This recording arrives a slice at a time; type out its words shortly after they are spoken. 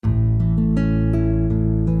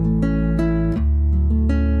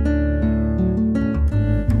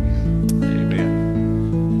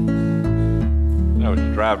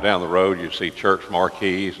drive down the road, you see church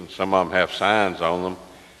marquees, and some of them have signs on them.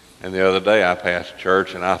 And the other day I passed a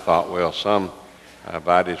church, and I thought, well,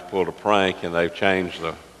 somebody's pulled a prank, and they've changed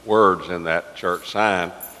the words in that church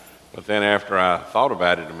sign. But then after I thought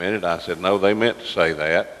about it a minute, I said, no, they meant to say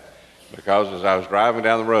that. Because as I was driving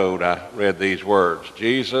down the road, I read these words,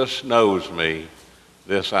 Jesus knows me,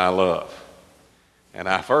 this I love. And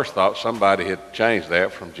I first thought somebody had changed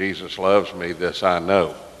that from Jesus loves me, this I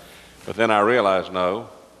know. But then I realized, no,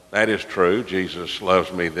 that is true. Jesus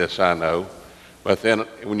loves me, this I know. But then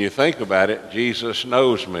when you think about it, Jesus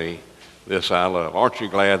knows me, this I love. Aren't you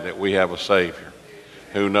glad that we have a Savior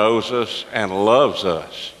who knows us and loves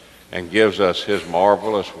us and gives us his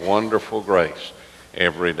marvelous, wonderful grace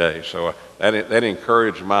every day? So that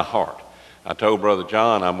encouraged my heart. I told Brother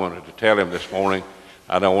John I wanted to tell him this morning,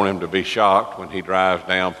 I don't want him to be shocked when he drives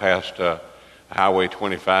down past Highway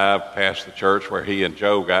 25, past the church where he and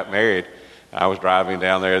Joe got married. I was driving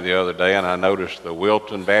down there the other day, and I noticed the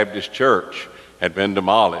Wilton Baptist Church had been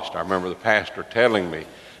demolished. I remember the pastor telling me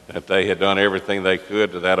that they had done everything they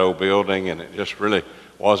could to that old building, and it just really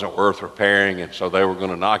wasn't worth repairing, and so they were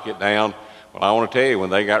going to knock it down. Well, I want to tell you, when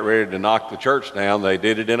they got ready to knock the church down, they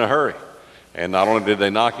did it in a hurry. And not only did they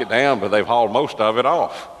knock it down, but they've hauled most of it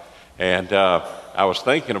off. And I was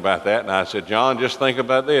thinking about that, and I said, John, just think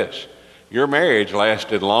about this. Your marriage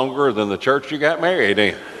lasted longer than the church you got married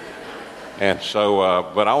in. And so,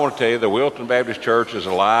 but I want to tell you, the Wilton Baptist Church is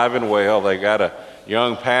alive and well. They got a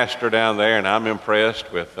young pastor down there, and I'm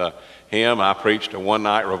impressed with him. I preached a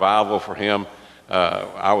one-night revival for him.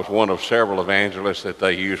 I was one of several evangelists that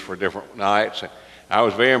they used for different nights. I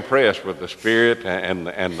was very impressed with the spirit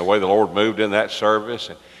and the way the Lord moved in that service.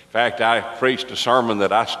 In fact, I preached a sermon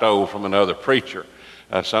that I stole from another preacher.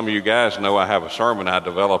 Some of you guys know I have a sermon I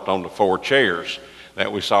developed on the 4 chairs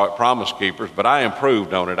that we saw at Promise Keepers, but I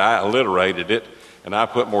improved on it. I alliterated it, and I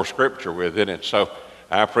put more scripture with it. And so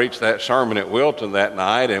I preached that sermon at Wilton that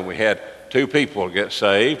night, and we had 2 people get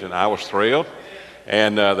saved, and I was thrilled.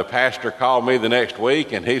 And the pastor called me the next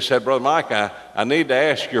week, and he said, Brother Mike, I need to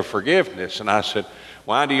ask your forgiveness. And I said,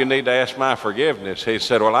 why do you need to ask my forgiveness? He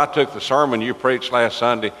said, well, I took the sermon you preached last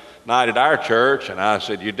Sunday night at our church. And I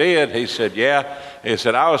said, you did? He said, yeah. He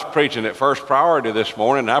said, I was preaching at First Priority this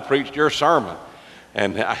morning, and I preached your sermon.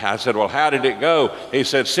 And I said, well, how did it go? He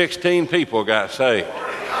said, 16 people got saved.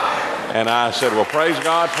 And I said, well, praise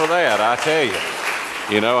God for that, I tell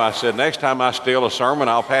you. You know, I said, next time I steal a sermon,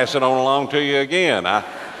 I'll pass it on along to you again.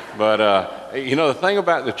 You know, the thing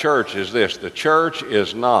about the church is this. The church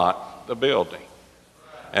is not the building.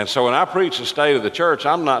 And so when I preach the state of the church,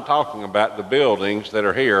 I'm not talking about the buildings that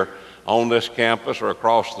are here on this campus or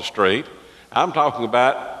across the street. I'm talking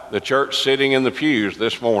about the church sitting in the pews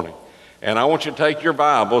this morning. And I want you to take your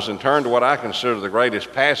Bibles and turn to what I consider the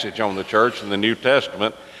greatest passage on the church in the New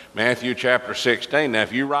Testament, Matthew chapter 16. Now,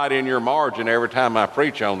 if you write in your margin every time I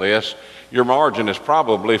preach on this, your margin is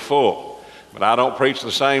probably full. But I don't preach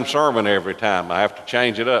the same sermon every time. I have to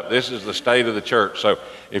change it up. This is the state of the church. So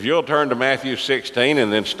if you'll turn to Matthew 16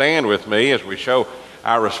 and then stand with me as we show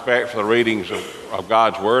our respect for the readings of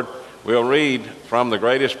God's Word, we'll read from the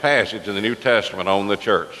greatest passage in the New Testament on the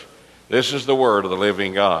church. This is the word of the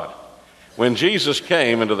living God. When Jesus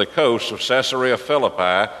came into the coasts of Caesarea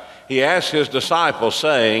Philippi, he asked his disciples,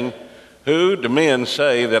 saying, who do men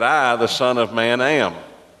say that I, the Son of Man, am?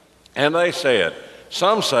 And they said,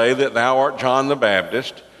 some say that thou art John the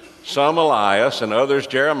Baptist, some Elias, and others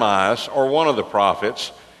Jeremiah, or one of the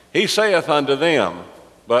prophets. He saith unto them,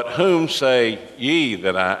 but whom say ye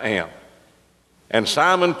that I am? And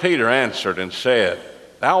Simon Peter answered and said,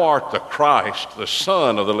 thou art the Christ, the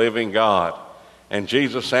Son of the living God. And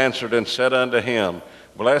Jesus answered and said unto him,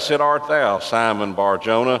 blessed art thou, Simon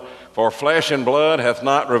Bar-Jonah, for flesh and blood hath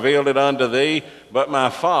not revealed it unto thee, but my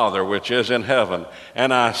Father which is in heaven.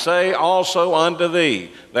 And I say also unto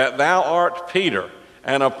thee, that thou art Peter,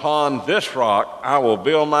 and upon this rock I will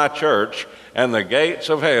build my church, and the gates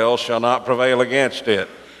of hell shall not prevail against it.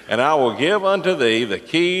 And I will give unto thee the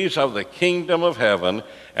keys of the kingdom of heaven,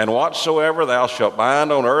 and whatsoever thou shalt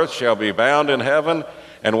bind on earth shall be bound in heaven,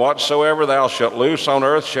 and whatsoever thou shalt loose on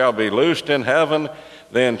earth shall be loosed in heaven.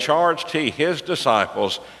 Then charged he his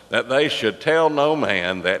disciples that they should tell no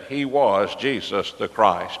man that he was Jesus the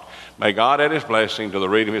Christ. May God add his blessing to the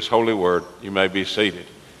reading of his holy word. You may be seated.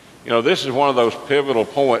 You know, this is one of those pivotal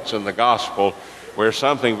points in the gospel where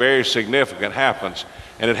something very significant happens.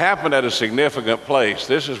 And it happened at a significant place.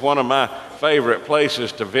 This is one of my favorite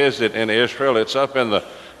places to visit in Israel. It's up in the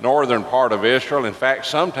northern part of Israel. In fact,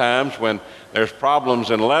 sometimes when there's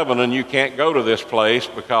problems in Lebanon, you can't go to this place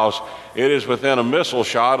because it is within a missile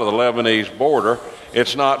shot of the Lebanese border.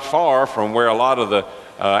 It's not far from where a lot of the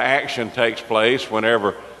action takes place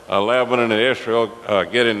whenever Lebanon and Israel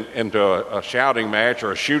get into a shouting match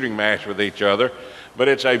or a shooting match with each other. But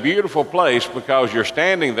it's a beautiful place because you're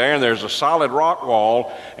standing there and there's a solid rock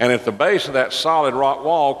wall, and at the base of that solid rock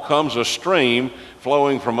wall comes a stream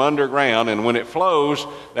flowing from underground, and when it flows,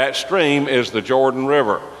 that stream is the Jordan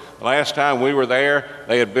River. The last time we were there,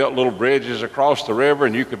 they had built little bridges across the river,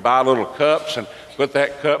 and you could buy little cups and put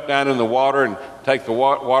that cup down in the water and take the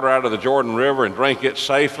water out of the Jordan River and drink it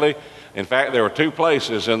safely. In fact, there were two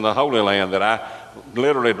places in the Holy Land that I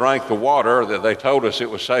literally drank the water that they told us it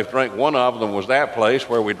was safe to drink. One of them was that place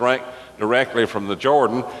where we drank directly from the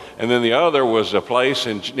Jordan, and then the other was a place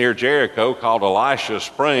near Jericho called Elisha's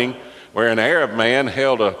Spring, where an Arab man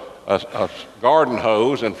held a garden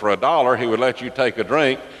hose, and for $1 he would let you take a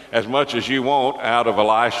drink as much as you want out of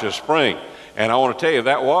Elisha's Spring. And I want to tell you,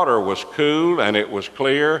 that water was cool and it was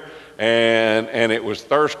clear and it was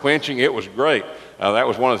thirst quenching. It was great. That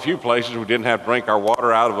was one of the few places we didn't have to drink our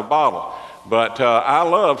water out of a bottle. But I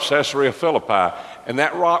love Caesarea Philippi, and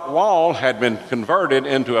that rock wall had been converted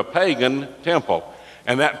into a pagan temple.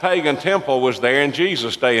 And that pagan temple was there in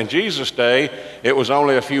Jesus' day. In Jesus' day, it was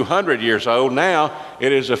only a few hundred years old. Now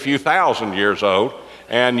it is a few thousand years old.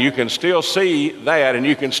 And you can still see that, and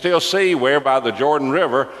you can still see where by the Jordan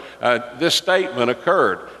River this statement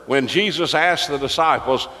occurred. When Jesus asked the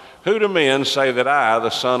disciples, "Who do men say that I, the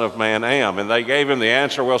Son of Man, am?" And they gave him the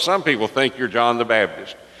answer, "Well, some people think you're John the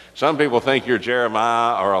Baptist. Some people think you're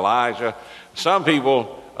Jeremiah or Elijah. Some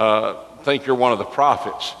people think you're one of the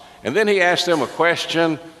prophets." And then he asked them a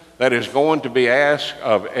question that is going to be asked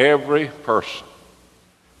of every person.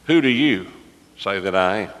 Who do you say that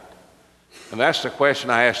I am? And that's the question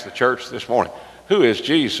I asked the church this morning. Who is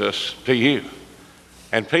Jesus to you?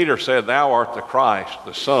 And Peter said, "Thou art the Christ,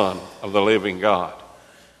 the Son of the living God."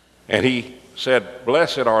 And he said,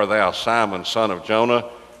 "Blessed art thou, Simon, son of Jonah,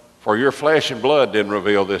 for your flesh and blood didn't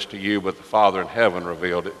reveal this to you, but the Father in heaven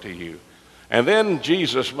revealed it to you." And then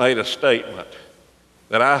Jesus made a statement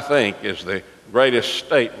that I think is the greatest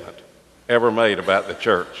statement ever made about the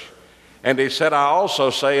church. And he said, "I also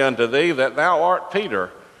say unto thee that thou art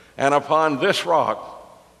Peter, and upon this rock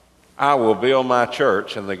I will build my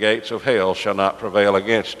church, and the gates of hell shall not prevail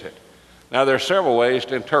against it." Now there are several ways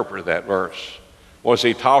to interpret that verse. Was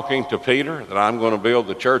he talking to Peter, that I'm going to build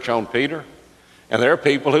the church on Peter? And there are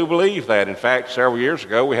people who believe that. In fact, several years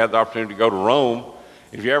ago, we had the opportunity to go to Rome.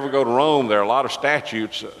 If you ever go to Rome, there are a lot of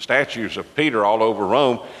statues of Peter all over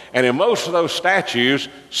Rome. And in most of those statues,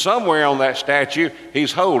 somewhere on that statue,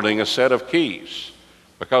 he's holding a set of keys,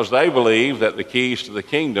 because they believe that the keys to the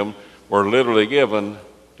kingdom were literally given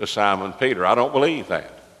to Simon Peter. I don't believe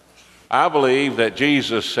that. I believe that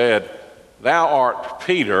Jesus said, "Thou art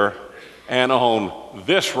Peter, and on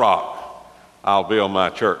this rock I'll build my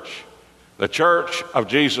church." The church of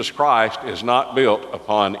Jesus Christ is not built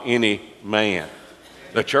upon any man.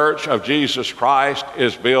 The church of Jesus Christ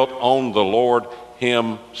is built on the Lord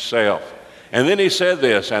himself. And then he said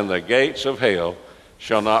this, "And the gates of hell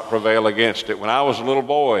shall not prevail against it." When I was a little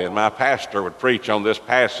boy and my pastor would preach on this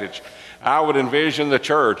passage, I would envision the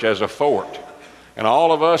church as a fort. And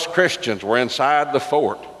all of us Christians were inside the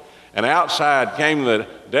fort. And outside came the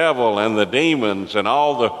devil and the demons and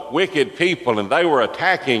all the wicked people, and they were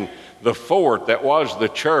attacking the fort that was the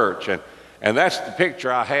church. And that's the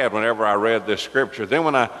picture I had whenever I read this scripture. Then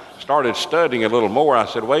when I started studying a little more, I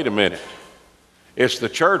said, wait a minute. It's the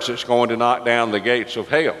church that's going to knock down the gates of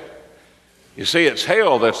hell. You see, it's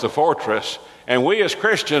hell that's the fortress, and we as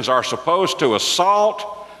Christians are supposed to assault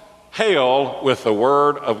hell with the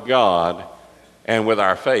Word of God and with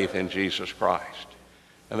our faith in Jesus Christ.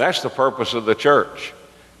 And that's the purpose of the church.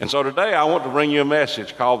 And so today I want to bring you a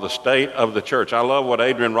message called The State of the Church. I love what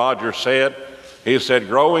Adrian Rogers said. He said,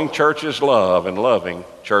 growing churches love and loving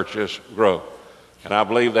churches grow. And I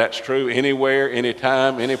believe that's true anywhere,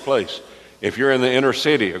 anytime, any place. If you're in the inner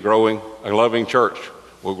city, a loving church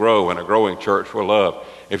will grow and a growing church will love.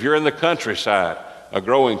 If you're in the countryside, a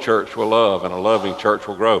growing church will love and a loving church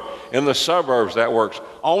will grow. In the suburbs, that works.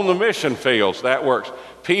 On the mission fields, that works.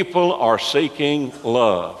 People are seeking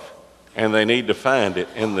love, and they need to find it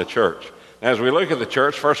in the church. As we look at the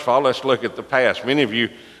church, first of all, let's look at the past. Many of you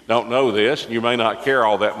don't know this, and you may not care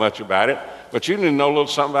all that much about it, but you need to know a little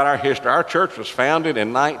something about our history. Our church was founded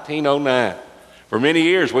in 1909. For many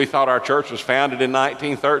years, we thought our church was founded in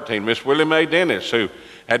 1913. Miss Willie Mae Dennis, who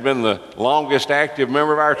had been the longest active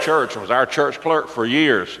member of our church, was our church clerk for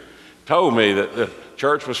years, told me that the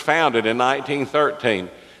church was founded in 1913.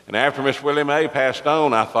 And after Miss Willie Mae passed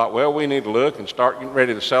on, I thought, well, we need to look and start getting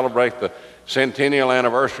ready to celebrate the centennial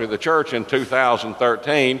anniversary of the church in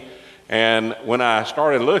 2013. And when I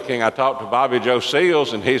started looking, I talked to Bobby Joe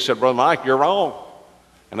Seals, and he said, Brother Mike, you're wrong.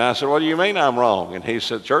 And I said, what do you mean I'm wrong? And he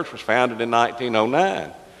said, the church was founded in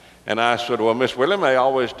 1909. And I said, well, Miss Willie Mae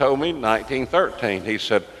always told me 1913. He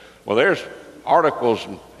said, well, there's articles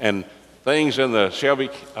and things in the Shelby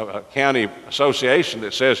County Association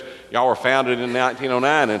that says y'all were founded in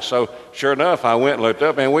 1909. And so sure enough, I went and looked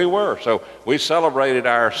up, and we were. So we celebrated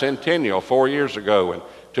our centennial 4 years ago in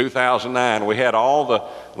 2009. We had all the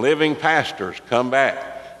living pastors come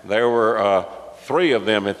back. There were 3 of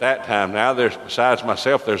them at that time. Now there's, besides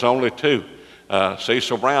myself, there's only 2.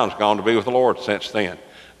 Cecil Brown's gone to be with the Lord since then.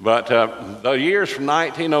 But the years from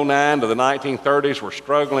 1909 to the 1930s were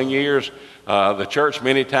struggling years. The church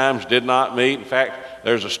many times did not meet. In fact,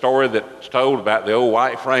 there's a story that's told about the old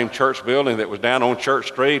white frame church building that was down on Church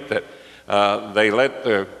Street that they let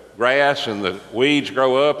the grass and the weeds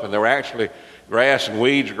grow up, and there were actually grass and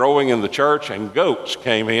weeds growing in the church, and goats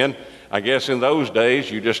came in. I guess in those days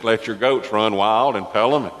you just let your goats run wild and pell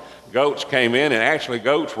them. And goats came in, and actually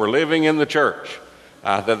goats were living in the church.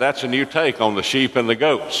 That's a new take on the sheep and the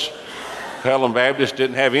goats. Pelham Baptist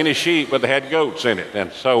didn't have any sheep, but they had goats in it.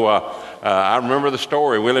 And so I remember the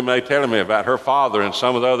story, Willie Mae telling me about her father and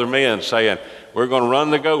some of the other men saying, we're going to run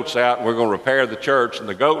the goats out and we're going to repair the church, and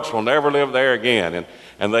the goats will never live there again.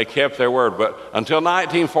 And they kept their word. But until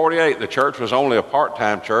 1948, the church was only a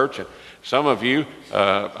part-time church. And some of you,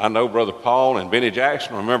 I know Brother Paul and Benny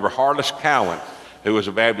Jackson, remember Harless Cowan, who was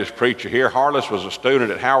a Baptist preacher here. Harless was a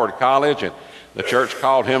student at Howard College, and the church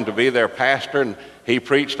called him to be their pastor, and he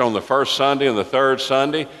preached on the first Sunday and the third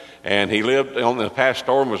Sunday. And he lived on the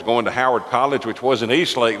pastoral and was going to Howard College, which was in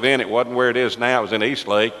Eastlake then. It wasn't where it is now. It was in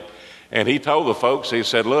Eastlake. And he told the folks, he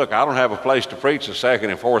said, look, I don't have a place to preach the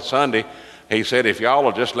second and fourth Sunday. He said, if y'all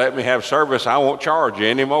will just let me have service, I won't charge you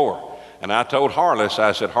anymore. And I told Harless,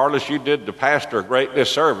 I said, Harless, you did the pastor a great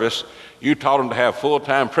disservice. You taught him to have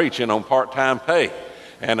full-time preaching on part-time pay.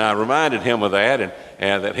 And I reminded him of that,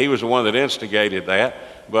 and that he was the one that instigated that.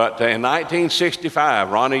 But in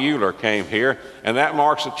 1965, Ronnie Euler came here, and that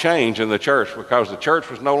marks a change in the church, because the church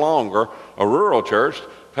was no longer a rural church.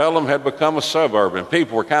 Pelham had become a suburb, and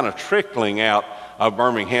people were kind of trickling out of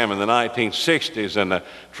Birmingham in the 1960s, and the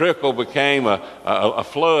trickle became a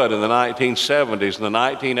flood in the 1970s and the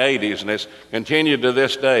 1980s, and it's continued to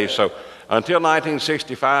this day. So until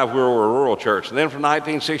 1965, we were a rural church. And then from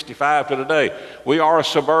 1965 to today, we are a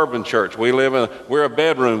suburban church. We're a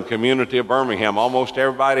bedroom community of Birmingham. Almost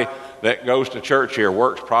everybody that goes to church here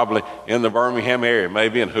works probably in the Birmingham area,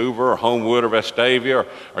 maybe in Hoover or Homewood or Vestavia,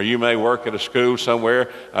 or you may work at a school somewhere.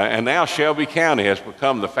 And now Shelby County has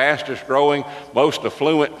become the fastest growing, most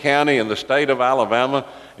affluent county in the state of Alabama,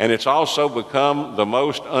 and it's also become the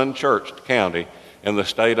most unchurched county in the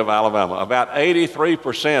state of Alabama. About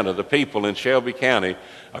 83% of the people in Shelby County,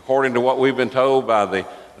 according to what we've been told by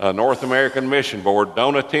the North American Mission Board,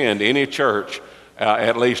 don't attend any church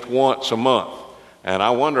at least once a month. And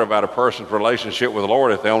I wonder about a person's relationship with the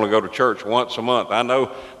Lord if they only go to church once a month. I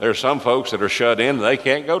know there's some folks that are shut in, they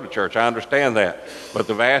can't go to church. I understand that. But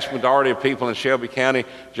the vast majority of people in Shelby County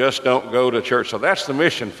just don't go to church. So that's the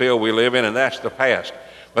mission field we live in, and that's the past.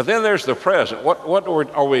 But then there's the present. What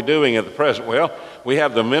are we doing at the present? Well, we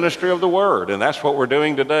have the ministry of the Word, and that's what we're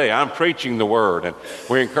doing today. I'm preaching the Word, and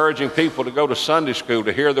we're encouraging people to go to Sunday school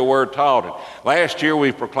to hear the Word taught. And last year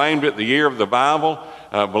we proclaimed it the year of the Bible.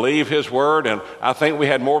 Believe His Word, and I think we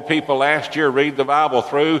had more people last year read the Bible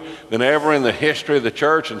through than ever in the history of the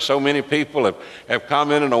church, and so many people have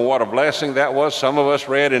commented on what a blessing that was. Some of us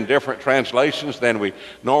read in different translations than we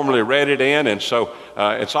normally read it in, and so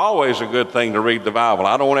it's always a good thing to read the Bible.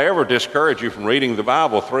 I don't want to ever discourage you from reading the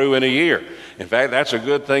Bible through in a year. In fact, that's a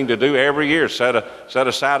good thing to do every year. Set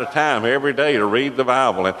aside a time every day to read the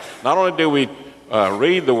Bible. And not only do we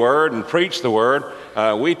read the Word and preach the Word,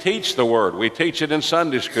 we teach the Word. We teach it in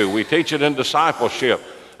Sunday school. We teach it in discipleship.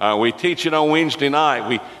 We teach it on Wednesday night.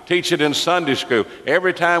 We teach it in Sunday school.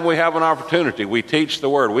 Every time we have an opportunity, we teach the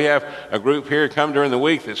Word. We have a group here come during the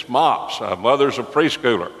week that's MOPS, Mothers of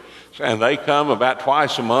Preschoolers. And they come about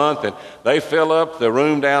twice a month, and they fill up the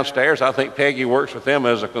room downstairs. I think Peggy works with them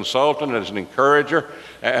as a consultant, as an encourager,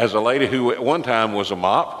 as a lady who at one time was a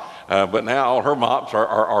MOP. But now all her mops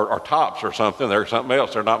are tops or something. They're something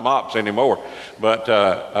else. They're not mops anymore.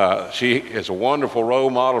 But she is a wonderful role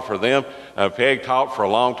model for them. Peg taught for a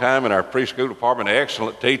long time in our preschool department, an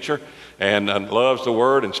excellent teacher, and loves the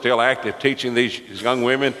Word and still active teaching these young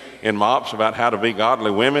women in MOPS about how to be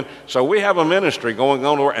godly women. So we have a ministry going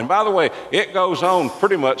on. And by the way, it goes on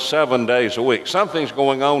pretty much 7 days a week. Something's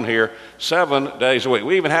going on here 7 days a week.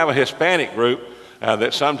 We even have a Hispanic group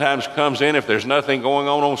that sometimes comes in. If there's nothing going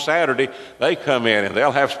on Saturday, they come in and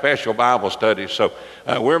they'll have special Bible studies. So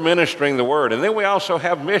we're ministering the Word. And then we also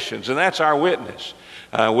have missions, and that's our witness.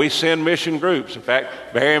 We send mission groups. In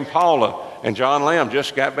fact, Barry and Paula and John Lamb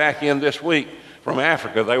just got back in this week from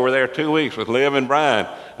Africa. They were there 2 weeks with Liv and Brian,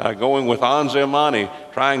 going with Anza Imani,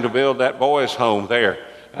 trying to build that boys' home there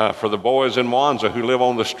for the boys in Mwanza who live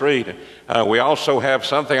on the street. We also have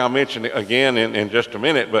something I'll mention again in just a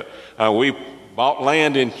minute, but we bought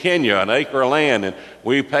land in Kenya, an acre of land, and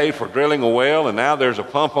we paid for drilling a well, and now there's a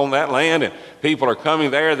pump on that land, and people are coming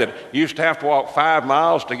there that used to have to walk 5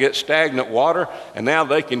 miles to get stagnant water, and now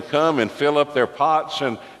they can come and fill up their pots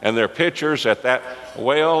and their pitchers at that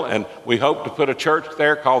well, and we hope to put a church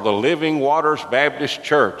there called the Living Waters Baptist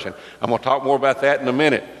Church, and I'm going to talk more about that in a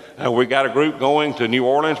minute. We got a group going to New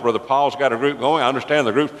Orleans. Brother Paul's got a group going. I understand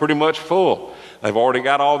the group's pretty much full. They've already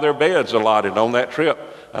got all their beds allotted on that trip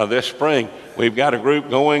this spring. We've got a group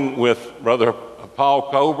going with Brother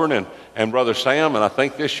Paul Coburn and Brother Sam, and I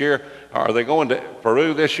think this year, are they going to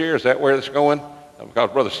Peru this year? Is that where it's going?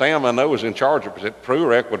 Because Brother Sam, I know, is in charge of, is it Peru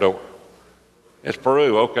or Ecuador? It's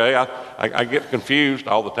Peru, okay. I get confused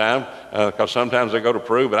all the time because sometimes they go to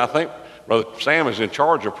Peru, but I think Brother Sam is in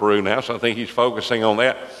charge of Peru now, so I think he's focusing on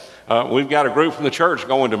that. We've got a group from the church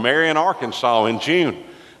going to Marion, Arkansas in June.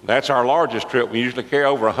 That's our largest trip. We usually carry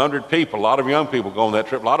over 100 people. A lot of young people go on that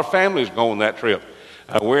trip. A lot of families go on that trip.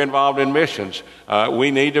 We're involved in missions. We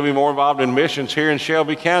need to be more involved in missions here in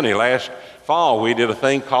Shelby County. Last fall, we did a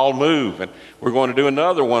thing called Move, and we're going to do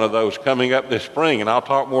another one of those coming up this spring, and I'll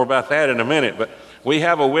talk more about that in a minute. But we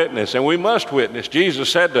have a witness, and we must witness. Jesus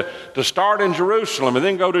said to start in Jerusalem and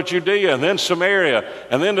then go to Judea and then Samaria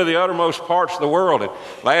and then to the uttermost parts of the world. And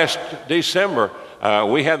last December,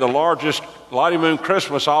 we had the largest Lottie Moon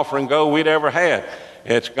Christmas offering go we'd ever had.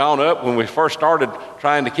 It's gone up. When we first started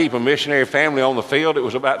trying to keep a missionary family on the field, it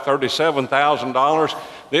was about $37,000.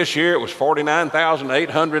 This year, it was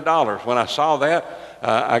 $49,800. When I saw that,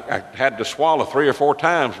 I had to swallow 3 or 4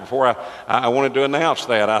 times before I wanted to announce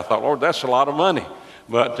that. I thought, Lord, that's a lot of money.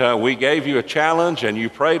 But we gave you a challenge, and you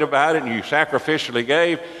prayed about it, and you sacrificially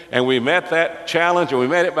gave, and we met that challenge, and we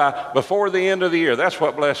met it before the end of the year. That's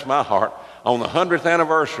what blessed my heart. On the 100th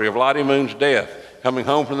anniversary of Lottie Moon's death, coming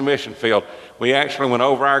home from the mission field, we actually went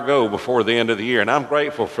over our goal before the end of the year, and I'm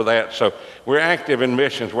grateful for that. So we're active in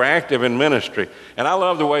missions, we're active in ministry, and I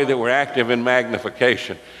love the way that we're active in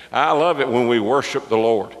magnification. I love it when we worship the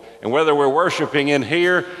Lord. And whether we're worshiping in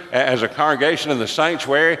here as a congregation in the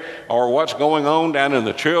sanctuary or what's going on down in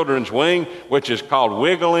the children's wing, which is called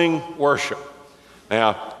wiggling worship.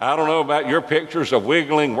 Now, I don't know about your pictures of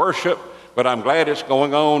wiggling worship, but I'm glad it's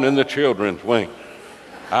going on in the children's wing.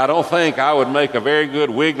 I don't think I would make a very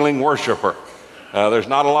good wiggling worshiper. There's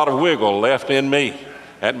not a lot of wiggle left in me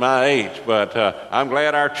at my age, but I'm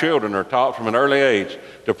glad our children are taught from an early age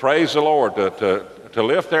to praise the Lord, to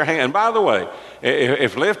lift their hand. And by the way,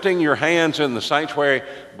 if lifting your hands in the sanctuary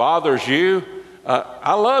bothers you,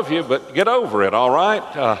 I love you, but get over it, all right?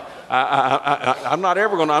 I'm not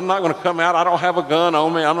going to come out. I don't have a gun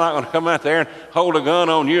on me. I'm not going to come out there and hold a gun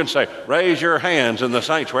on you and say, raise your hands in the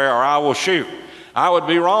sanctuary or I will shoot. I would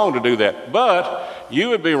be wrong to do that. But you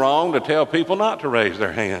would be wrong to tell people not to raise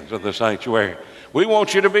their hands in the sanctuary. We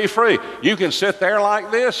want you to be free. You can sit there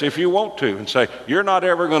like this if you want to and say, you're not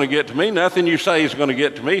ever going to get to me. Nothing you say is going to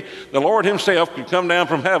get to me. The Lord himself could come down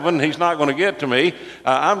from heaven. He's not going to get to me.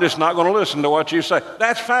 I'm just not going to listen to what you say.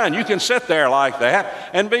 That's fine. You can sit there like that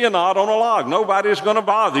and be a knot on a log. Nobody's going to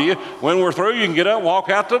bother you. When we're through, you can get up and walk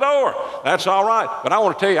out the door. That's all right. But I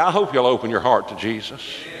want to tell you, I hope you'll open your heart to Jesus.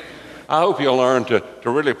 I hope you'll learn to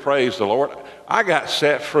really praise the Lord. I got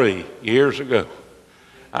set free years ago.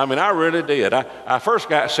 I mean, I really did. I first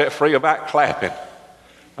got set free about clapping.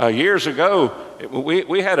 Years ago,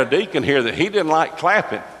 we had a deacon here that he didn't like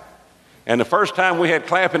clapping. And the first time we had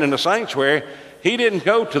clapping in the sanctuary, he didn't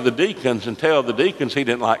go to the deacons and tell the deacons he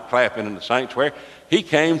didn't like clapping in the sanctuary. He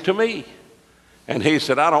came to me. And he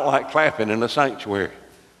said, I don't like clapping in the sanctuary.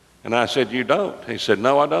 And I said, you don't? He said,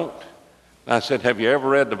 no, I don't. I said, have you ever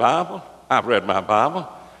read the Bible? I've read my Bible.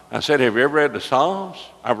 I said, have you ever read the Psalms?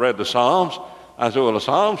 I've read the Psalms. I said, well, the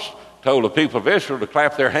Psalms told the people of Israel to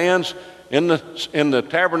clap their hands in the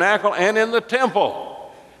tabernacle and in the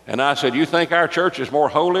temple. And I said, you think our church is more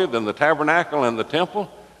holy than the tabernacle and the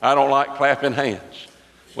temple? I don't like clapping hands.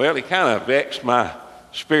 Well, he kind of vexed my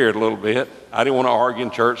spirit a little bit. I didn't want to argue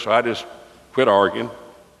in church, so I just quit arguing.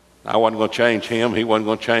 I wasn't going to change him. He wasn't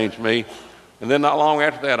going to change me. And then not long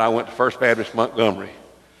after that, I went to First Baptist Montgomery,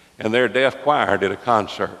 and their deaf choir did a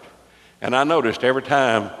concert. And I noticed every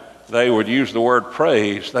time they would use the word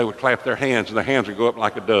praise, they would clap their hands, and their hands would go up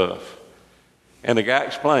like a dove. And the guy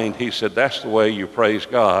explained, he said, that's the way you praise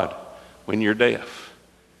God when you're deaf.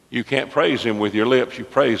 You can't praise him with your lips, you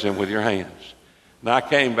praise him with your hands. And I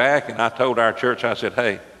came back and I told our church, I said,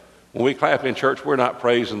 hey, when we clap in church, we're not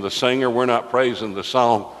praising the singer, we're not praising the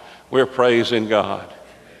song, we're praising God.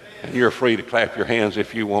 And you're free to clap your hands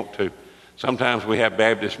if you want to. Sometimes we have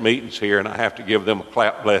Baptist meetings here and I have to give them a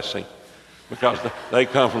clap blessing because they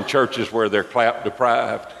come from churches where they're clap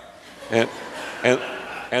deprived.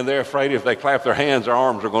 And they're afraid if they clap their hands, their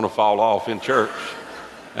arms are going to fall off in church.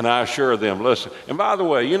 And I assure them, listen. And by the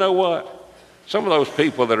way, you know what? Some of those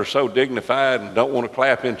people that are so dignified and don't want to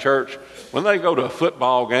clap in church, when they go to a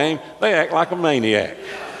football game, they act like a maniac.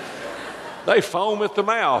 They foam at the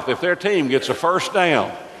mouth if their team gets a first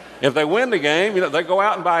down. If they win the game, they go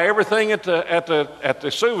out and buy everything at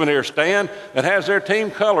the souvenir stand that has their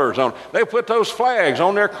team colors on. They put those flags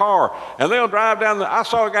on their car, and they'll drive down. I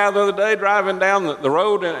saw a guy the other day driving down the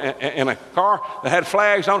road in a car that had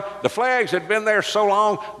flags on. The flags had been there so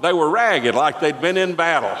long they were ragged, like they'd been in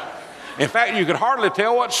battle. In fact, you could hardly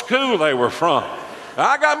tell what school they were from.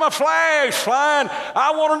 I got my flags flying.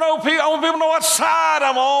 I want people to know what side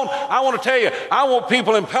I'm on. I want to tell you, I want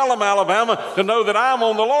people in Pelham, Alabama to know that I'm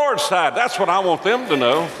on the Lord's side. That's what I want them to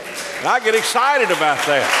know. And I get excited about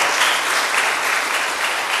that.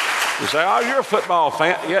 You say, oh, you're a football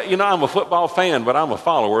fan. Yeah, I'm a football fan, but I'm a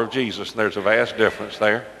follower of Jesus, and there's a vast difference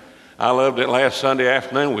there. I loved it last Sunday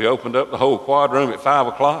afternoon. We opened up the whole quad room at 5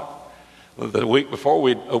 o'clock. The week before,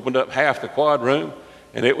 we opened up half the quad room,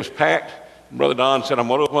 and it was packed. Brother Don said, I'm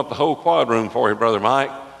going to open up the whole quad room for you, Brother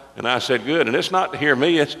Mike. And I said, good. And it's not to hear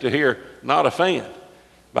me, it's to hear Not a Fan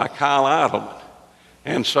by Kyle Idleman.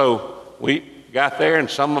 And so we got there, and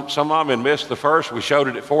some of them had missed the first. We showed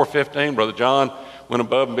it at 4:15. Brother John went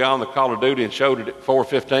above and beyond the call of duty and showed it at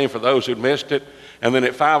 4:15 for those who'd missed it. And then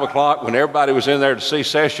at 5 o'clock, when everybody was in there to see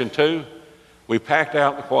session 2, we packed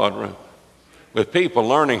out the quad room with people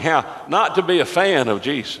learning how not to be a fan of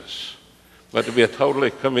Jesus, but to be a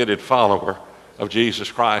totally committed follower of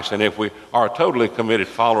Jesus Christ. And if we are a totally committed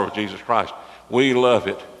follower of Jesus Christ, we love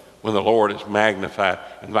it when the Lord is magnified.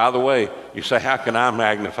 And by the way, you say, how can I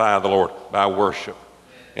magnify the Lord? By worship.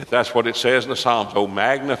 If that's what it says in the Psalms, oh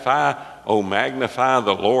magnify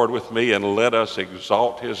the Lord with me, and let us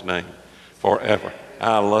exalt his name forever.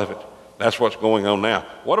 I love it. That's what's going on now.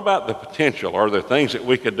 What about the potential? Are there things that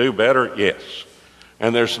we could do better? Yes.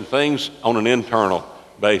 And there's some things on an internal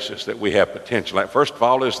basis that we have potential at. First of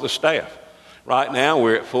all is the staff. Right now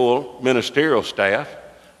we're at full ministerial staff,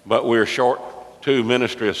 but we're short 2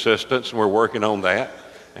 ministry assistants, and we're working on that.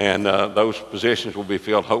 And those positions will be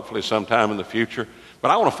filled hopefully sometime in the future.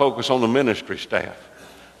 But I want to focus on the ministry staff.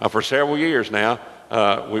 For several years now,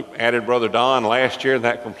 we added Brother Don last year, and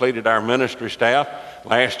that completed our ministry staff.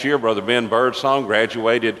 Last year, Brother Ben Birdsong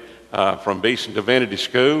graduated from Beeson Divinity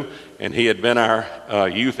School, and he had been our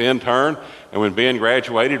youth intern. And when Ben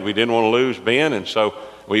graduated, we didn't want to lose Ben, and so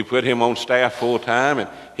we put him on staff full time, and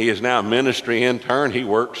he is now a ministry intern. He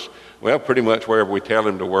works, well, pretty much wherever we tell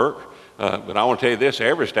him to work. But I want to tell you this,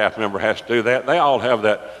 every staff member has to do that. They all have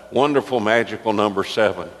that wonderful, magical number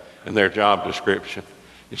 7 in their job description.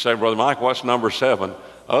 You say, Brother Mike, what's number 7?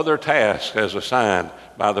 Other tasks as assigned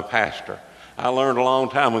by the pastor. I learned a long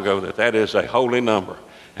time ago that is a holy number.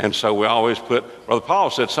 And so we always put, Brother Paul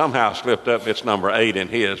said somehow slipped up it's number 8 in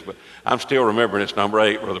his, but I'm still remembering it's number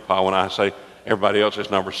 8, Brother Paul. When I say everybody else is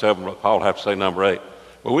number 7, Brother Paul will have to say number 8.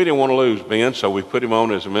 But we didn't want to lose Ben, so we put him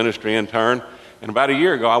on as a ministry intern. And about a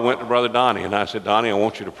year ago, I went to Brother Donnie, and I said, Donnie, I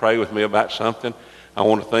want you to pray with me about something. I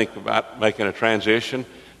want to think about making a transition.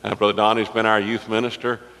 Brother Donnie's been our youth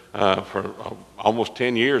minister for almost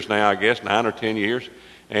 10 years now, I guess, 9 or 10 years.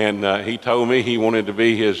 And he told me he wanted to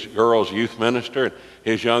be his girls' youth minister. And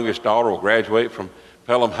his youngest daughter will graduate from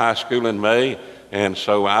Pelham High School in May. And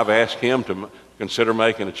so I've asked him to consider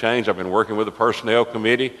making a change. I've been working with the personnel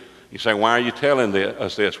committee. You say, why are you telling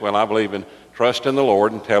us this? Well, I believe in trusting the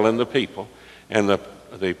Lord and telling the people. And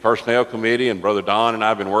the personnel committee and Brother Don and I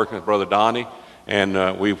have been working with Brother Donnie.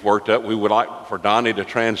 And we've worked up, we would like for Donnie to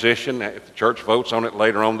transition, if the church votes on it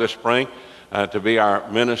later on this spring, to be our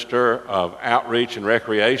minister of outreach and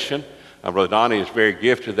recreation. Brother Donnie is very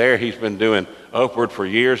gifted there. He's been doing Upward for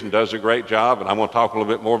years and does a great job. And I'm going to talk a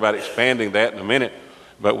little bit more about expanding that in a minute.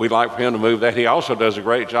 But we'd like for him to move that. He also does a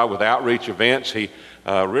great job with outreach events. He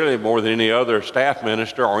really, more than any other staff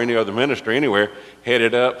minister or any other minister anywhere,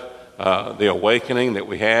 headed up the awakening that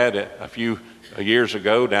we had a few years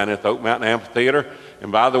ago down at the Oak Mountain Amphitheater.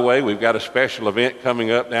 And by the way, we've got a special event coming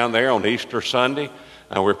up down there on Easter Sunday.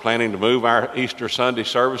 We're planning to move our Easter Sunday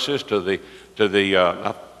services to the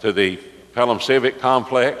Pelham Civic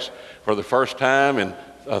Complex for the first time in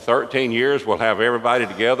 13 years, we'll have everybody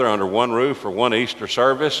together under one roof for one Easter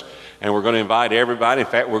service, and we're going to invite everybody. In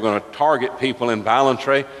fact, we're going to target people in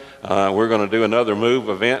Ballantrae. We're going to do another Move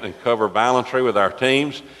event and cover Ballantrae with our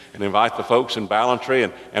teams and invite the folks in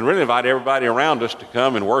Ballantrae and really invite everybody around us to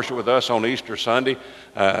come and worship with us on Easter Sunday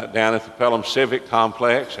down at the Pelham Civic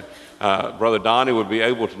Complex. Brother Donnie would be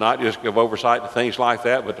able to not just give oversight to things like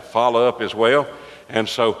that, but to follow up as well. And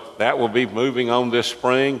so that will be moving on this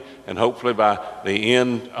spring, and hopefully by the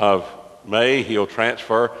end of May, he'll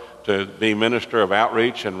transfer to be Minister of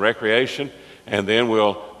Outreach and Recreation. And then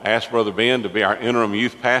we'll ask Brother Ben to be our interim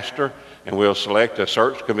youth pastor, and we'll select a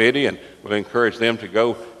search committee, and we'll encourage them to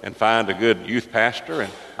go and find a good youth pastor.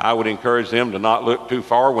 And I would encourage them to not look too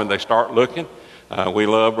far when they start looking. We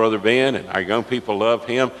love Brother Ben, and our young people love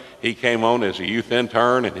him. He came on as a youth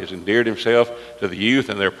intern and has endeared himself to the youth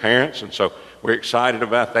and their parents, and so we're excited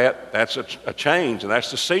about that. That's a change, and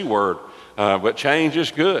that's the C word, but change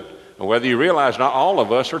is good. And whether you realize, not all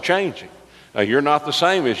of us are changing. You're not the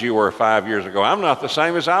same as you were 5 years ago. I'm not the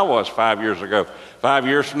same as I was 5 years ago. 5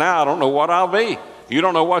 years from now, I don't know what I'll be. You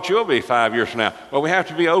don't know what you'll be 5 years from now. But we have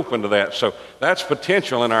to be open to that. So that's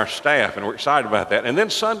potential in our staff, and we're excited about that. And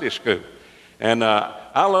then Sunday school. And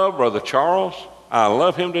I love Brother Charles. I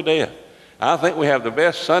love him to death. I think we have the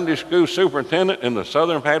best Sunday school superintendent in the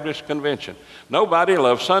Southern Baptist Convention. Nobody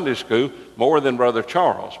loves Sunday school more than Brother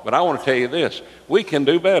Charles. But I want to tell you this, we can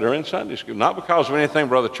do better in Sunday school. Not because of anything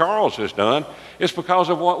Brother Charles has done, it's because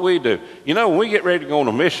of what we do. You know, when we get ready to go on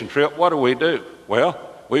a mission trip, what do? Well,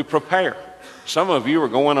 we prepare. Some of you are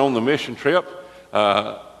going on the mission trip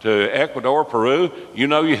to Ecuador, Peru. You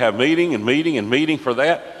know you have meeting and meeting and meeting for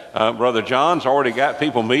that. Brother John's already got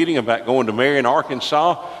people meeting about going to Marion,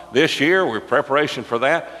 Arkansas this year. We're in preparation for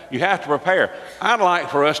that. You have to prepare. I'd like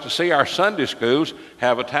for us to see our Sunday schools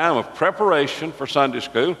have a time of preparation for Sunday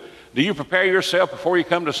school. Do you prepare yourself before you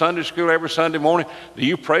come to Sunday school every Sunday morning? Do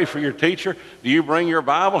you pray for your teacher? Do you bring your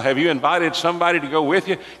Bible? Have you invited somebody to go with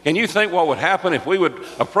you? Can you think what would happen if we would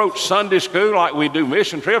approach Sunday school like we do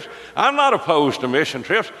mission trips? I'm not opposed to mission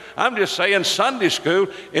trips. I'm just saying Sunday school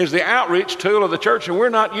is the outreach tool of the church, and we're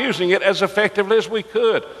not using it as effectively as we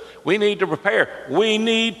could. We need to prepare. We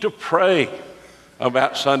need to pray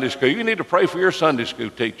about Sunday school. You need to pray for your Sunday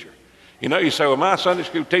school teacher. You know, you say, well, my Sunday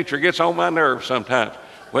school teacher gets on my nerves sometimes.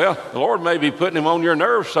 Well, the Lord may be putting him on your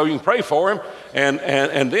nerves so you can pray for him,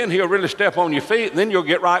 and then he'll really step on your feet, and then you'll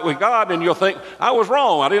get right with God, and you'll think, I was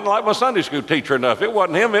wrong. I didn't like my Sunday school teacher enough. It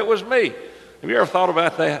wasn't him, it was me. Have you ever thought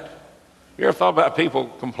about that? You ever thought about people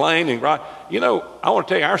complaining, right? You know, I want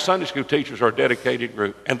to tell you, our Sunday school teachers are a dedicated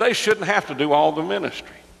group, and they shouldn't have to do all the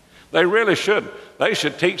ministry. They really shouldn't. They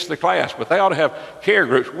should teach the class, but they ought to have care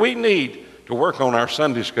groups. We need to work on our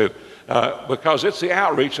Sunday school. Because it's the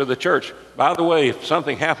outreach of the church. By the way, if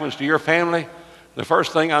something happens to your family, the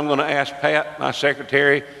first thing I'm going to ask Pat, my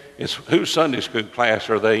secretary, is whose Sunday school class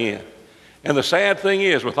are they in? And the sad thing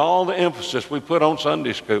is, with all the emphasis we put on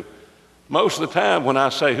Sunday school, most of the time when I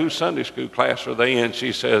say, whose Sunday school class are they in,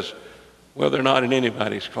 she says, well, they're not in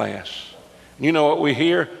anybody's class. And you know what we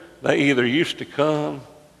hear? They either used to come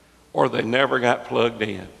or they never got plugged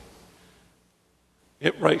in.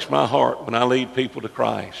 It breaks my heart when I lead people to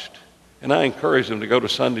Christ. And I encourage them to go to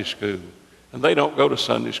Sunday school. And they don't go to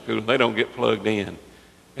Sunday school, and they don't get plugged in.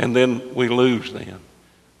 And then we lose them.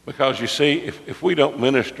 Because you see, if we don't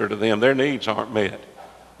minister to them, their needs aren't met.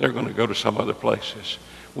 They're going to go to some other places.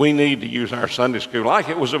 We need to use our Sunday school like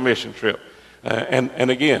it was a mission trip.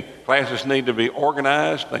 And again, classes need to be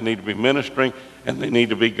organized, they need to be ministering, and they need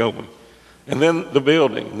to be going. And then the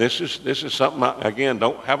building. This is something, again,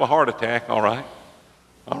 don't have a heart attack, all right?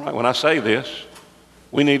 All right, when I say this,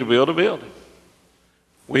 we need to build a building.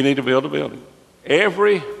 We need to build a building.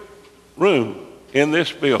 Every room in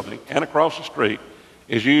this building and across the street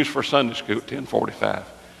is used for Sunday school at 1045.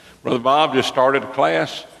 Brother Bob just started a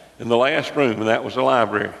class in the last room, and that was the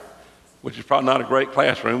library, which is probably not a great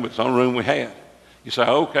classroom, but it's the only room we had. You say,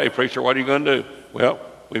 okay, preacher, what are you going to do? Well,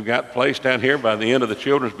 we've got a place down here by the end of the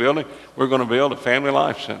children's building. We're going to build a family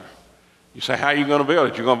life center. You say, how are you going to build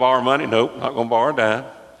it? You're going to borrow money? Nope, not going to borrow a dime.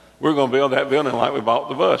 We're going to build that building like we bought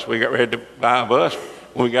the bus. We got ready to buy a bus.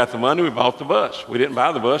 When we got the money, we bought the bus. We didn't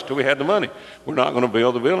buy the bus till we had the money. We're not going to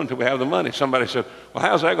build the building until we have the money. Somebody said, well,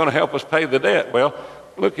 how's that going to help us pay the debt? Well,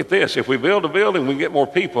 look at this. If we build a building, we get more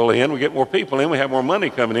people in. We get more people in. We have more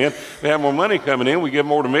money coming in. We have more money coming in. We give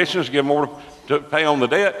more to missions, give more to pay on the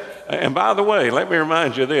debt. And by the way, let me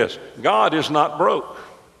remind you of this. God is not broke.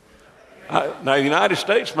 Now, the United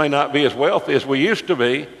States may not be as wealthy as we used to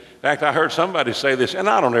be. In fact, I heard somebody say this, and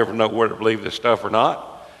I don't ever know whether to believe this stuff or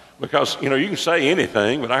not, because, you know, you can say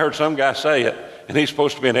anything, but I heard some guy say it, and he's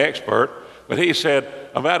supposed to be an expert. But he said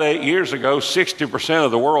about 8 years ago, 60%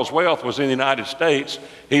 of the world's wealth was in the United States.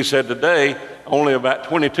 He said today, only about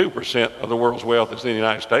 22% of the world's wealth is in the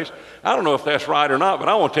United States. I don't know if that's right or not, but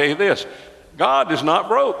I want to tell you this. God is not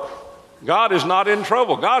broke. God is not in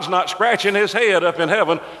trouble. God's not scratching his head up in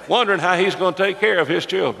heaven wondering how he's going to take care of his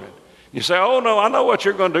children. You say, oh no, I know what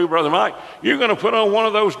you're going to do, Brother Mike. You're going to put on one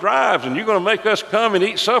of those drives and you're going to make us come and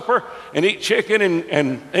eat supper and eat chicken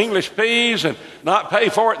and English peas and not pay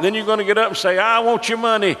for it. And then you're going to get up and say, I want your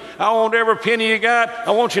money. I want every penny you got.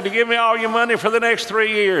 I want you to give me all your money for the next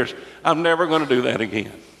 3 years. I'm never going to do that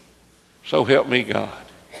again. So help me God.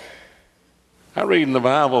 I read in the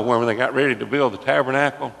Bible when they got ready to build the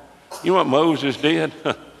tabernacle. You know what Moses did?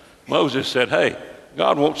 Moses said, hey,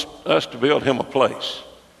 God wants us to build him a place.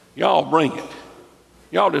 Y'all bring it.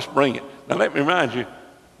 Y'all just bring it. Now let me remind you,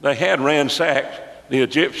 they had ransacked the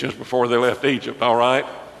Egyptians before they left Egypt, all right?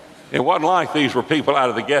 It wasn't like these were people out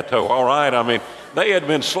of the ghetto, all right? I mean, they had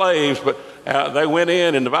been slaves, but they went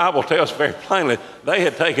in, and the Bible tells very plainly, they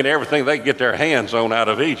had taken everything they could get their hands on out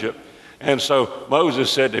of Egypt. And so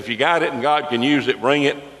Moses said, if you got it and God can use it, bring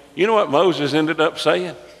it. You know what Moses ended up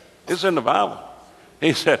saying? It's in the Bible.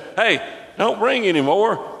 He said, hey, don't bring any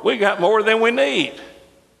more. We got more than we need.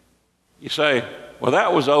 You say, well,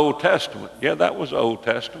 that was Old Testament. Yeah, that was Old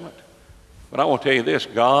Testament. But I want to tell you this,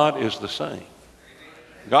 God is the same.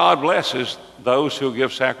 God blesses those who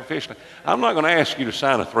give sacrificially. I'm not going to ask you to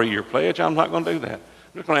sign a 3-year pledge. I'm not going to do that.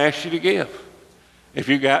 I'm just going to ask you to give. If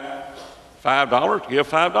you got $5, give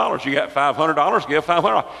 $5. You got $500, give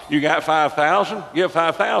 $500. You got $5,000, give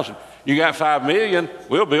 $5,000. You got $5 million,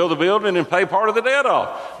 we'll build the building and pay part of the debt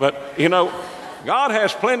off. But, you know, God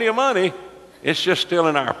has plenty of money. It's just still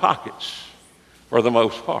in our pockets for the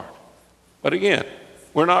most part. But again,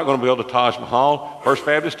 we're not going to build a Taj Mahal. First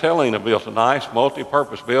Baptist Helena built a nice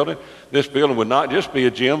multi-purpose building. This building would not just be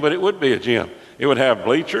a gym, but it would be a gym. It would have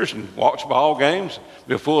bleachers and watch ball games,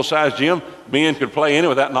 be a full-size gym. Men could play in it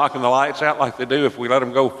without knocking the lights out like they do if we let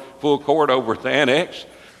them go full court over at the annex.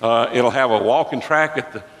 It'll have a walking track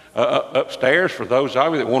at the upstairs for those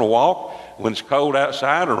of you that want to walk. When it's cold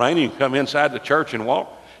outside or rainy, you can come inside the church and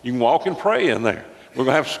walk. You can walk and pray in there. We're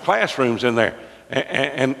going to have classrooms in there.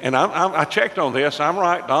 And I checked on this. I'm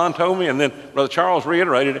right. Don told me, and then Brother Charles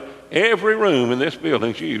reiterated it. Every room in this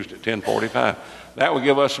building is used at 1045. That would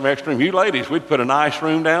give us some extra room. You ladies, we'd put a nice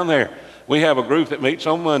room down there. We have a group that meets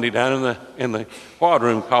on Monday down in the quad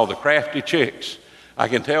room called the Crafty Chicks. I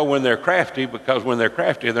can tell when they're crafty because when they're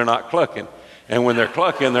crafty, they're not clucking. And when they're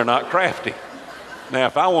clucking, they're not crafty. Now,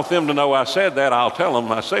 if I want them to know I said that, I'll tell them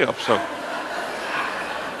myself. So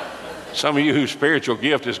some of you whose spiritual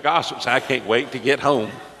gift is gossips, I can't wait to get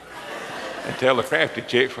home and tell the Crafty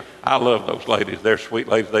Chicks. I love those ladies. They're sweet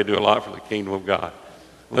ladies. They do a lot for the kingdom of God.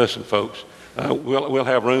 Listen, folks, we'll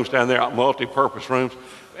have rooms down there, multi-purpose rooms,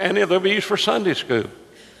 and they'll be used for Sunday school.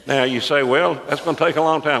 Now, you say, well, that's going to take a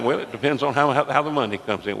long time. Well, it depends on how the money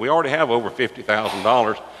comes in. We already have over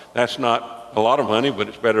 $50,000. That's not a lot of money, but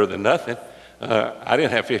it's better than nothing. I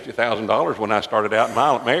didn't have $50,000 when I started out in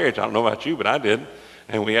my marriage. I don't know about you, but I didn't.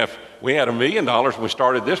 And we had $1 million when we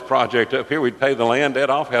started this project up here. We'd pay the land debt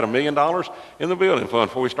off, had $1 million in the building fund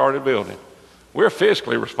before we started building. We're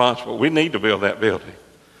fiscally responsible. We need to build that building.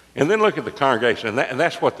 And then look at the congregation, and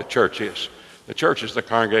that's what the church is. The church is the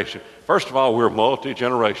congregation. First of all, we're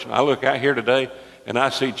multi-generational. I look out here today, and I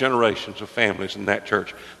see generations of families in that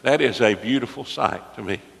church. That is a beautiful sight to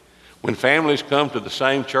me. When families come to the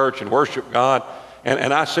same church and worship God,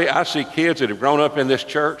 and I see kids that have grown up in this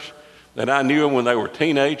church that I knew them when they were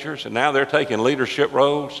teenagers, and now they're taking leadership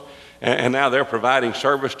roles, and now they're providing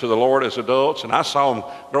service to the Lord as adults. And I saw them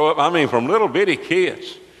grow up, from little bitty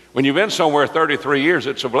kids. When you've been somewhere 33 years,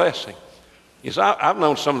 it's a blessing. You see, I've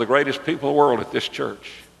known some of the greatest people in the world at this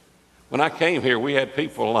church. When I came here, we had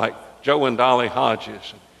people like Joe and Dolly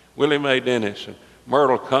Hodges, and Willie Mae Dennis, and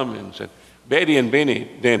Myrtle Cummins, and Betty and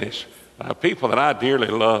Benny Dennis, people that I dearly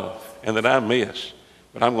love and that I miss,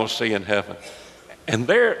 but I'm going to see in heaven. And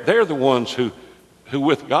they're the ones who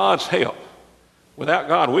with God's help, without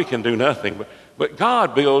God we can do nothing, but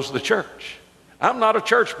God builds the church. I'm not a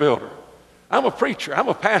church builder. I'm a preacher. I'm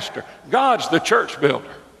a pastor. God's the church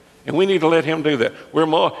builder, and we need to let him do that. We're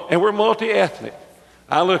multi-ethnic.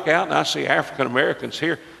 I look out and I see African Americans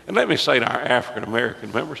here, and let me say to our African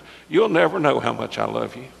American members, you'll never know how much I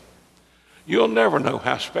love you. You'll never know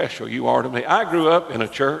how special you are to me. I grew up in a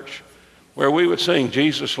church where we would sing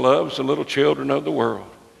Jesus loves the little children of the world.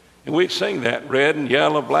 And we'd sing that, red and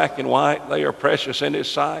yellow, black and white, they are precious in his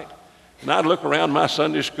sight. And I'd look around my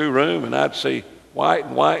Sunday school room and I'd see white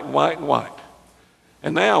and white and white and white.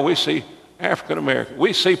 And now we see African American.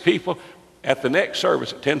 We see people at the next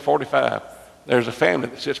service at 10:45, there's a family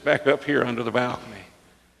that sits back up here under the balcony.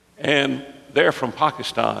 And they're from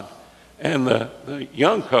Pakistan. And the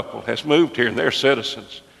young couple has moved here and they're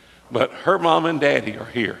citizens. But her mom and daddy are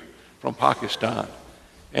here from Pakistan.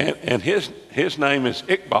 And his name is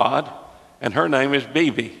Iqbal and her name is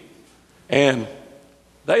Bibi. And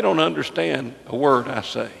they don't understand a word I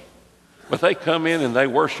say. But they come in and they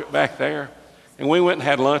worship back there. And we went and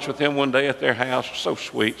had lunch with them one day at their house. So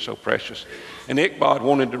sweet, so precious. And Iqbal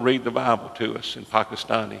wanted to read the Bible to us in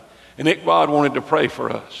Pakistani. And Iqbal wanted to pray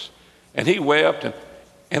for us. And he wept.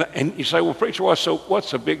 And you say, well, preacher,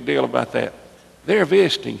 what's the big deal about that? They're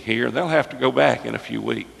visiting here. They'll have to go back in a few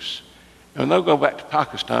weeks. And when they'll go back to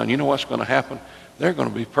Pakistan, you know what's going to happen? They're going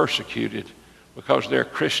to be persecuted because they're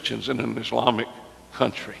Christians in an Islamic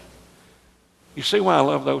country. You see why I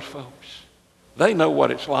love those folks? They know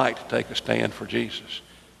what it's like to take a stand for Jesus.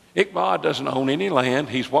 Iqbal doesn't own any land.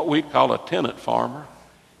 He's what we'd call a tenant farmer.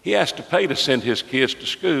 He has to pay to send his kids to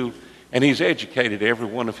school, and he's educated every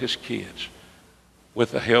one of his kids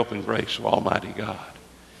with the help and grace of Almighty God.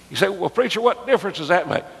 You say, well, preacher, what difference does that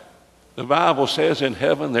make? The Bible says in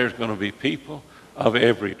heaven there's going to be people of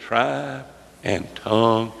every tribe and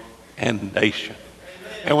tongue and nation.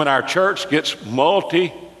 And when our church gets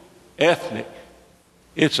multi-ethnic,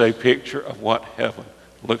 it's a picture of what heaven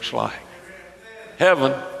looks like.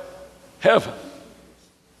 Heaven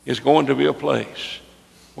is going to be a place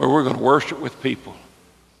where we're going to worship with people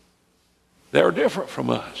that are different from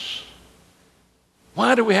us.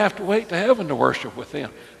 Why do we have to wait to heaven to worship with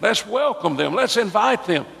them? Let's welcome them. Let's invite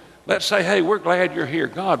them. Let's say, hey, we're glad you're here.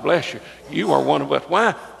 God bless you. You are one of us.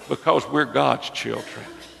 Why? Because we're God's children.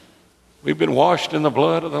 We've been washed in the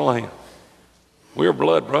blood of the Lamb. We're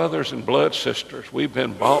blood brothers and blood sisters. We've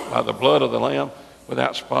been bought by the blood of the Lamb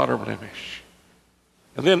without spot or blemish.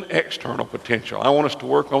 And then external potential. I want us to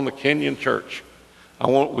work on the Kenyan church.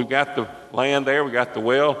 We've got the land there. We got the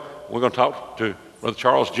well. We're going to talk to Brother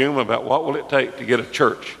Charles Juma about what will it take to get a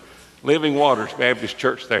church, Living Waters Baptist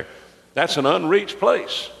Church there. That's an unreached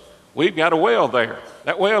place. We've got a well there.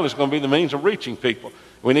 That well is going to be the means of reaching people.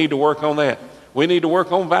 We need to work on that. We need to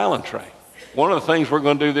work on Ballantrae. One of the things we're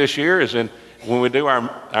going to do this year is when we do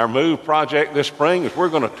our move project this spring is we're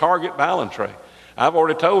going to target Ballantrae. I've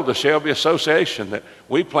already told the Shelby Association that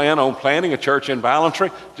we plan on planting a church in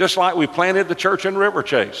Ballantrae just like we planted the church in River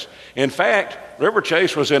Chase. In fact, River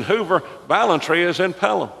Chase was in Hoover, Ballantrae is in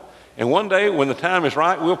Pelham. And one day when the time is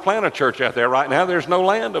right, we'll plant a church out there. Right now there's no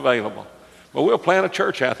land available. But we'll plant a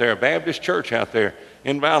church out there, a Baptist church out there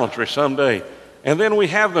in Ballantrae someday. And then we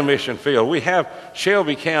have the mission field. We have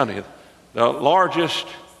Shelby County, the largest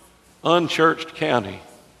unchurched county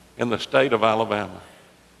in the state of Alabama.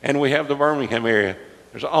 And we have the Birmingham area.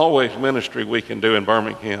 There's always ministry we can do in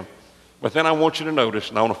Birmingham. But then I want you to notice,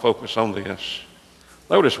 and I want to focus on this.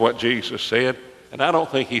 Notice what Jesus said. And I don't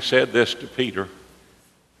think he said this to Peter.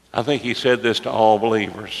 I think he said this to all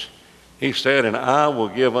believers. He said, and I will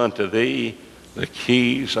give unto thee the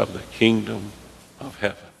keys of the kingdom of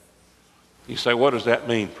heaven. You say, what does that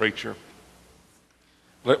mean, preacher?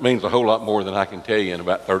 Well, it means a whole lot more than I can tell you in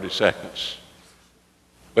about 30 seconds.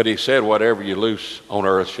 But he said, whatever you loose on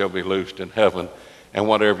earth shall be loosed in heaven, and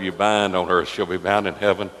whatever you bind on earth shall be bound in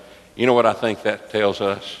heaven. You know what I think that tells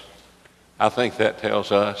us? I think that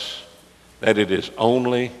tells us that it is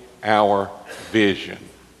only our vision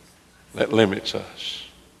that limits us.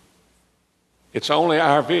 It's only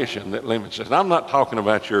our vision that limits us. And I'm not talking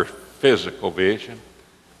about your physical vision.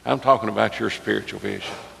 I'm talking about your spiritual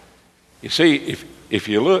vision. You see, if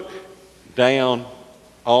you look down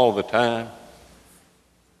all the time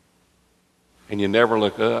and you never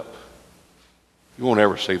look up, you won't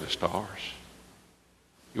ever see the stars.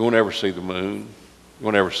 You won't ever see the moon. You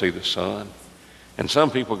won't ever see the sun. And some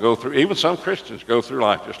people go through, even some Christians go through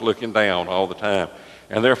life just looking down all the time.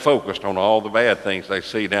 And they're focused on all the bad things they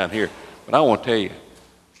see down here. But I want to tell you,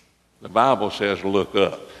 the Bible says, look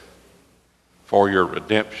up, for your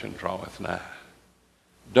redemption draweth nigh.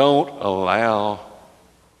 Don't allow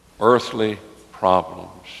earthly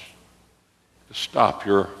problems to stop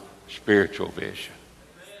your spiritual vision.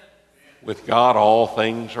 With God, all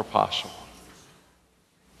things are possible.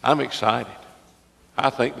 I'm excited. I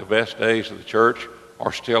think the best days of the church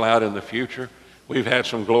are still out in the future. We've had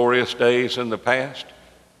some glorious days in the past,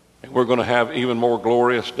 and we're going to have even more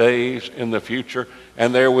glorious days in the future,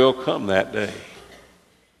 and there will come that day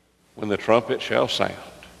when the trumpet shall sound,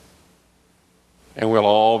 and we'll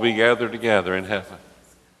all be gathered together in heaven.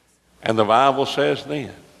 And the Bible says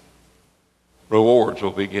then, rewards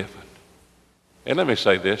will be given. And let me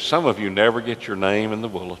say this, some of you never get your name in the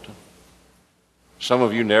bulletin. Some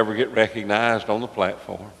of you never get recognized on the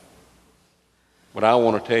platform. But I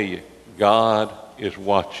want to tell you, God is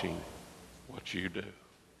watching what you do.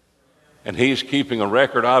 And he's keeping a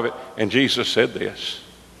record of it. And Jesus said this.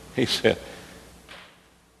 He said,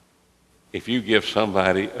 if you give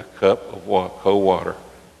somebody a cup of cold water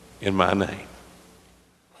in my name,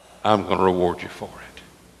 I'm going to reward you for it.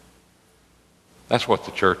 That's what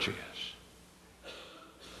the church is.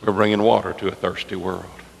 We're bringing water to a thirsty world.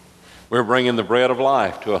 We're bringing the bread of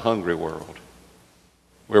life to a hungry world.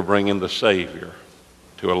 We're bringing the Savior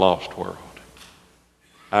to a lost world.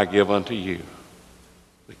 I give unto you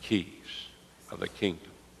the keys of the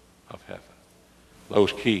kingdom of heaven.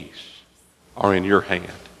 Those keys are in your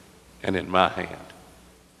hand and in my hand.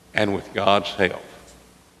 And with God's help,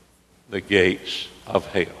 the gates of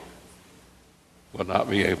hell will not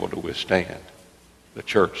be able to withstand the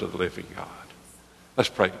church of the living God. Let's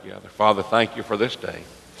pray together. Father, thank you for this day.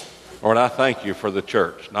 Lord, I thank you for the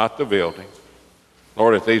church, not the building.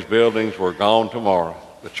 Lord, if these buildings were gone tomorrow,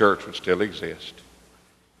 the church would still exist.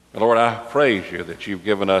 And Lord, I praise you that you've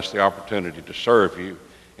given us the opportunity to serve you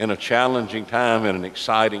in a challenging time, in an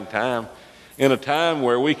exciting time, in a time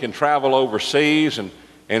where we can travel overseas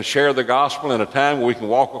and share the gospel, in a time where we can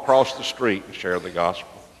walk across the street and share the gospel.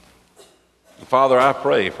 And Father, I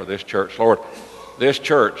pray for this church. Lord, this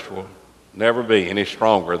church will never be any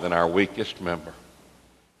stronger than our weakest member.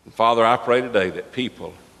 And Father, I pray today that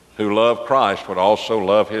people who love Christ would also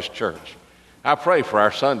love his church. I pray for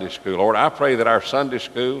our Sunday school. Lord, I pray that our Sunday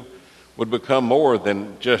school would become more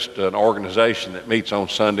than just an organization that meets on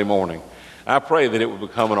Sunday morning. I pray that it would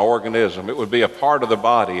become an organism. It would be a part of the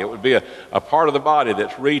body. It would be a part of the body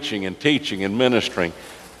that's reaching and teaching and ministering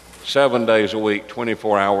 7 days a week,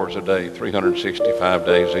 24 hours a day, 365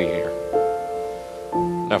 days a year.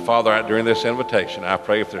 Now, Father, during this invitation, I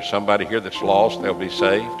pray if there's somebody here that's lost, they'll be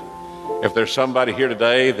saved. If there's somebody here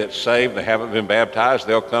today that's saved, they haven't been baptized,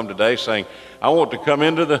 they'll come today saying, I want to come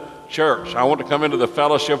into the church. I want to come into the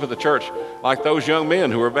fellowship of the church like those young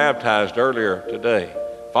men who were baptized earlier today,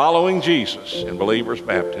 following Jesus in believers'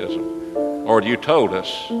 baptism. Lord, you told us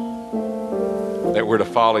that we're to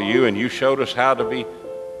follow you, and you showed us how to be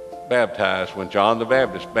baptized when John the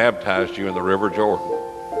Baptist baptized you in the River Jordan,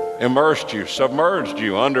 immersed you, submerged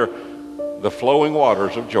you under the flowing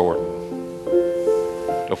waters of Jordan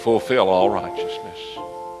to fulfill all righteousness.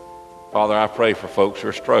 Father, I pray for folks who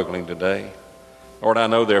are struggling today. Lord, I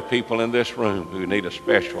know there are people in this room who need a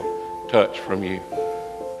special touch from you.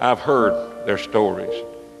 I've heard their stories.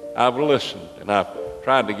 I've listened, and I've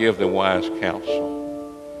tried to give them wise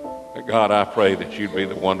counsel. But God, I pray that you'd be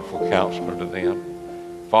the wonderful counselor to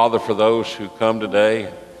them. Father, for those who come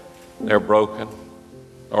today, they're broken.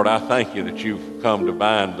 Lord, I thank you that you've come to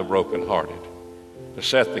bind the brokenhearted, to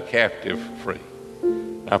set the captive free.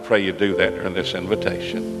 I pray you do that during this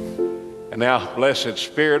invitation. And now, blessed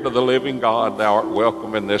Spirit of the living God, thou art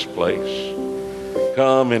welcome in this place.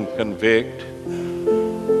 Come and convict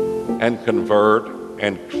and convert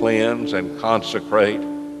and cleanse and consecrate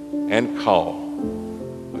and call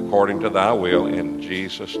according to thy will in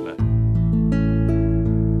Jesus' name.